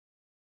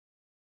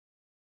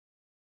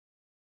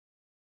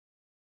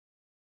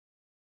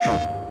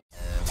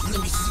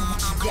Let me see what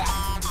you got.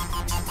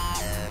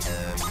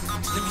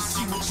 Let me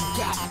see what you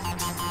got.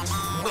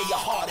 Where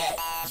your heart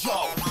at?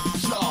 Yo,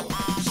 yo,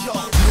 yo.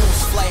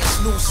 News flash,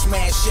 news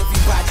smash.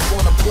 Everybody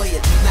wanna play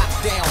it. Knock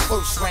down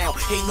first round.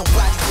 Ain't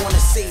nobody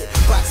wanna say it.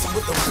 Boxing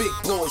with the big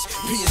boys.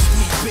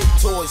 PS3 big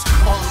toys.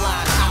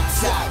 Online,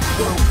 outside,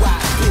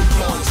 worldwide, big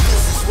noise.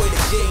 This is where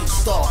the game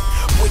start.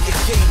 Where your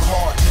game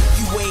hard.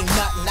 You ain't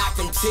nothing I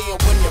can tell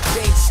when your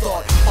pain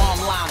start.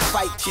 Online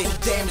fight king.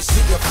 Damage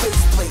to your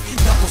faceplate.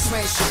 Knuckle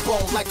smash your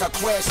bone like I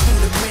crashed through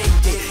the main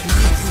gate.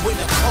 Leave you in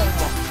a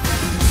coma.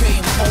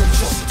 Game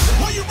over.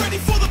 Are you ready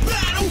for the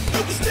battle?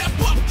 You can step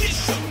up, get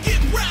shook, get